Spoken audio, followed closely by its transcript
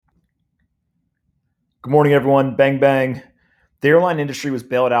Good morning, everyone. Bang, bang. The airline industry was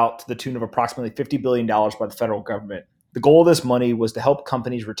bailed out to the tune of approximately $50 billion dollars by the federal government. The goal of this money was to help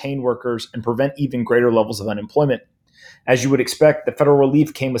companies retain workers and prevent even greater levels of unemployment. As you would expect, the federal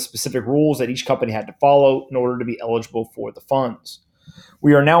relief came with specific rules that each company had to follow in order to be eligible for the funds.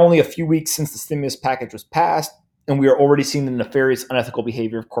 We are now only a few weeks since the stimulus package was passed, and we are already seeing the nefarious, unethical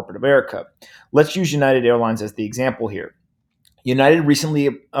behavior of corporate America. Let's use United Airlines as the example here. United recently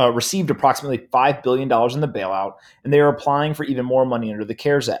received approximately $5 billion dollars in the bailout, and they are applying for even more money under the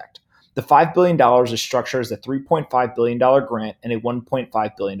CARES Act. The $5 billion dollars is structured as a $3.5 billion grant and a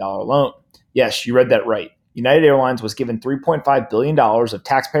 $1.5 billion loan. Yes, you read that right. United Airlines was given $3.5 billion of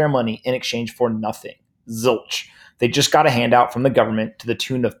taxpayer money in exchange for nothing. Zilch. They just got a handout from the government to the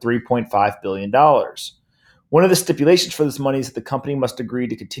tune of $3.5 billion. One of the stipulations for this money is that the company must agree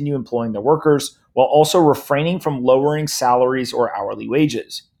to continue employing their workers while also refraining from lowering salaries or hourly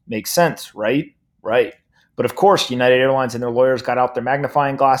wages. Makes sense, right? Right. But of course, United Airlines and their lawyers got out their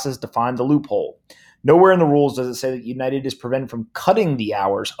magnifying glasses to find the loophole. Nowhere in the rules does it say that United is prevented from cutting the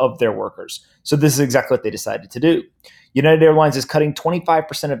hours of their workers. So this is exactly what they decided to do. United Airlines is cutting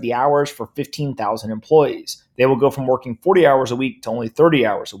 25% of the hours for 15,000 employees. They will go from working 40 hours a week to only 30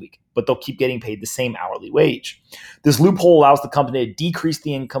 hours a week, but they'll keep getting paid the same hourly wage. This loophole allows the company to decrease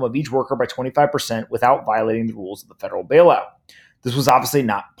the income of each worker by 25% without violating the rules of the federal bailout. This was obviously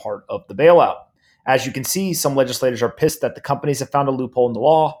not part of the bailout. As you can see, some legislators are pissed that the companies have found a loophole in the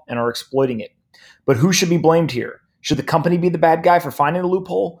law and are exploiting it. But who should be blamed here? Should the company be the bad guy for finding the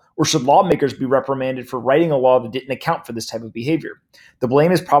loophole, or should lawmakers be reprimanded for writing a law that didn't account for this type of behavior? The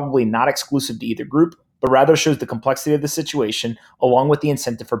blame is probably not exclusive to either group, but rather shows the complexity of the situation along with the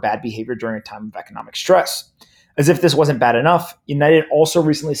incentive for bad behavior during a time of economic stress. As if this wasn't bad enough, United also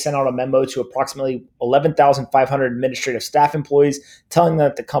recently sent out a memo to approximately 11,500 administrative staff employees telling them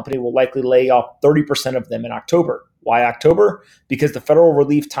that the company will likely lay off 30% of them in October. Why October? Because the federal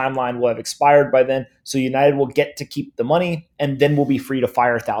relief timeline will have expired by then, so United will get to keep the money and then will be free to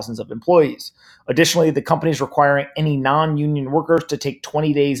fire thousands of employees. Additionally, the company is requiring any non-union workers to take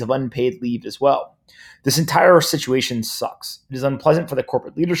 20 days of unpaid leave as well. This entire situation sucks. It is unpleasant for the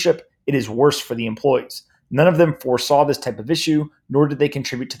corporate leadership. It is worse for the employees. None of them foresaw this type of issue, nor did they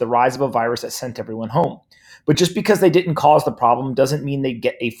contribute to the rise of a virus that sent everyone home. But just because they didn't cause the problem doesn't mean they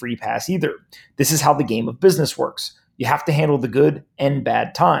get a free pass either. This is how the game of business works. You have to handle the good and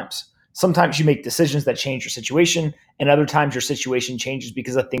bad times. Sometimes you make decisions that change your situation, and other times your situation changes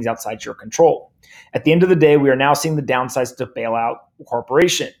because of things outside your control. At the end of the day, we are now seeing the downsides to bailout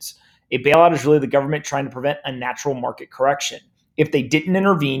corporations. A bailout is really the government trying to prevent a natural market correction. If they didn't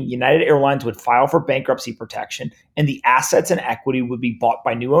intervene, United Airlines would file for bankruptcy protection, and the assets and equity would be bought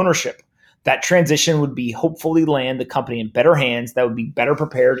by new ownership. That transition would be hopefully land the company in better hands that would be better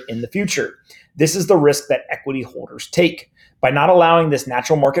prepared in the future. This is the risk that equity holders take. By not allowing this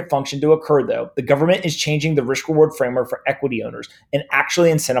natural market function to occur, though, the government is changing the risk-reward framework for equity owners and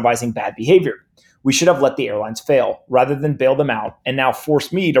actually incentivizing bad behavior. We should have let the airlines fail rather than bail them out and now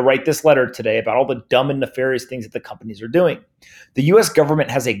force me to write this letter today about all the dumb and nefarious things that the companies are doing. The US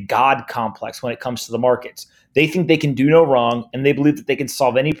government has a God complex when it comes to the markets. They think they can do no wrong, and they believe that they can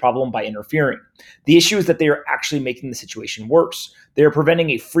solve any problem by interfering. The issue is that they are actually making the situation worse. They are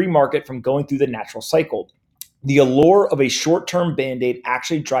preventing a free market from going through the natural cycle. The allure of a short-term band-aid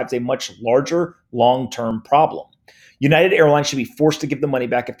actually drives a much larger, long-term problem. United Airlines should be forced to give the money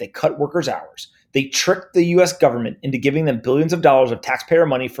back if they cut workers' hours. They tricked the US government into giving them billions of dollars of taxpayer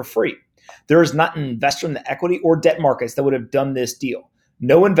money for free. There is not an investor in the equity or debt markets that would have done this deal.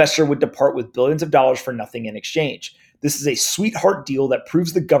 No investor would depart with billions of dollars for nothing in exchange. This is a sweetheart deal that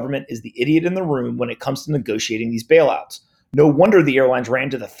proves the government is the idiot in the room when it comes to negotiating these bailouts. No wonder the airlines ran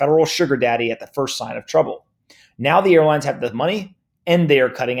to the federal sugar daddy at the first sign of trouble. Now the airlines have the money and they are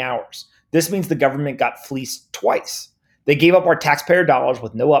cutting hours. This means the government got fleeced twice. They gave up our taxpayer dollars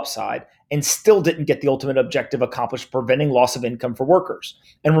with no upside and still didn't get the ultimate objective accomplished, preventing loss of income for workers.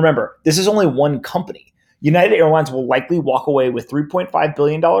 And remember, this is only one company. United Airlines will likely walk away with $3.5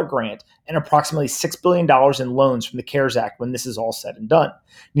 billion grant and approximately $6 billion in loans from the CARES Act when this is all said and done.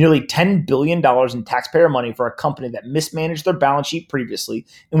 Nearly $10 billion in taxpayer money for a company that mismanaged their balance sheet previously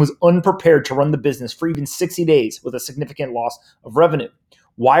and was unprepared to run the business for even 60 days with a significant loss of revenue.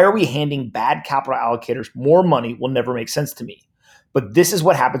 Why are we handing bad capital allocators more money will never make sense to me. But this is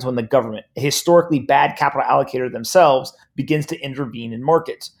what happens when the government, a historically bad capital allocator themselves, begins to intervene in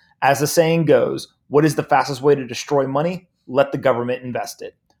markets. As the saying goes, what is the fastest way to destroy money? Let the government invest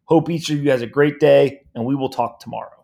it. Hope each of you has a great day, and we will talk tomorrow.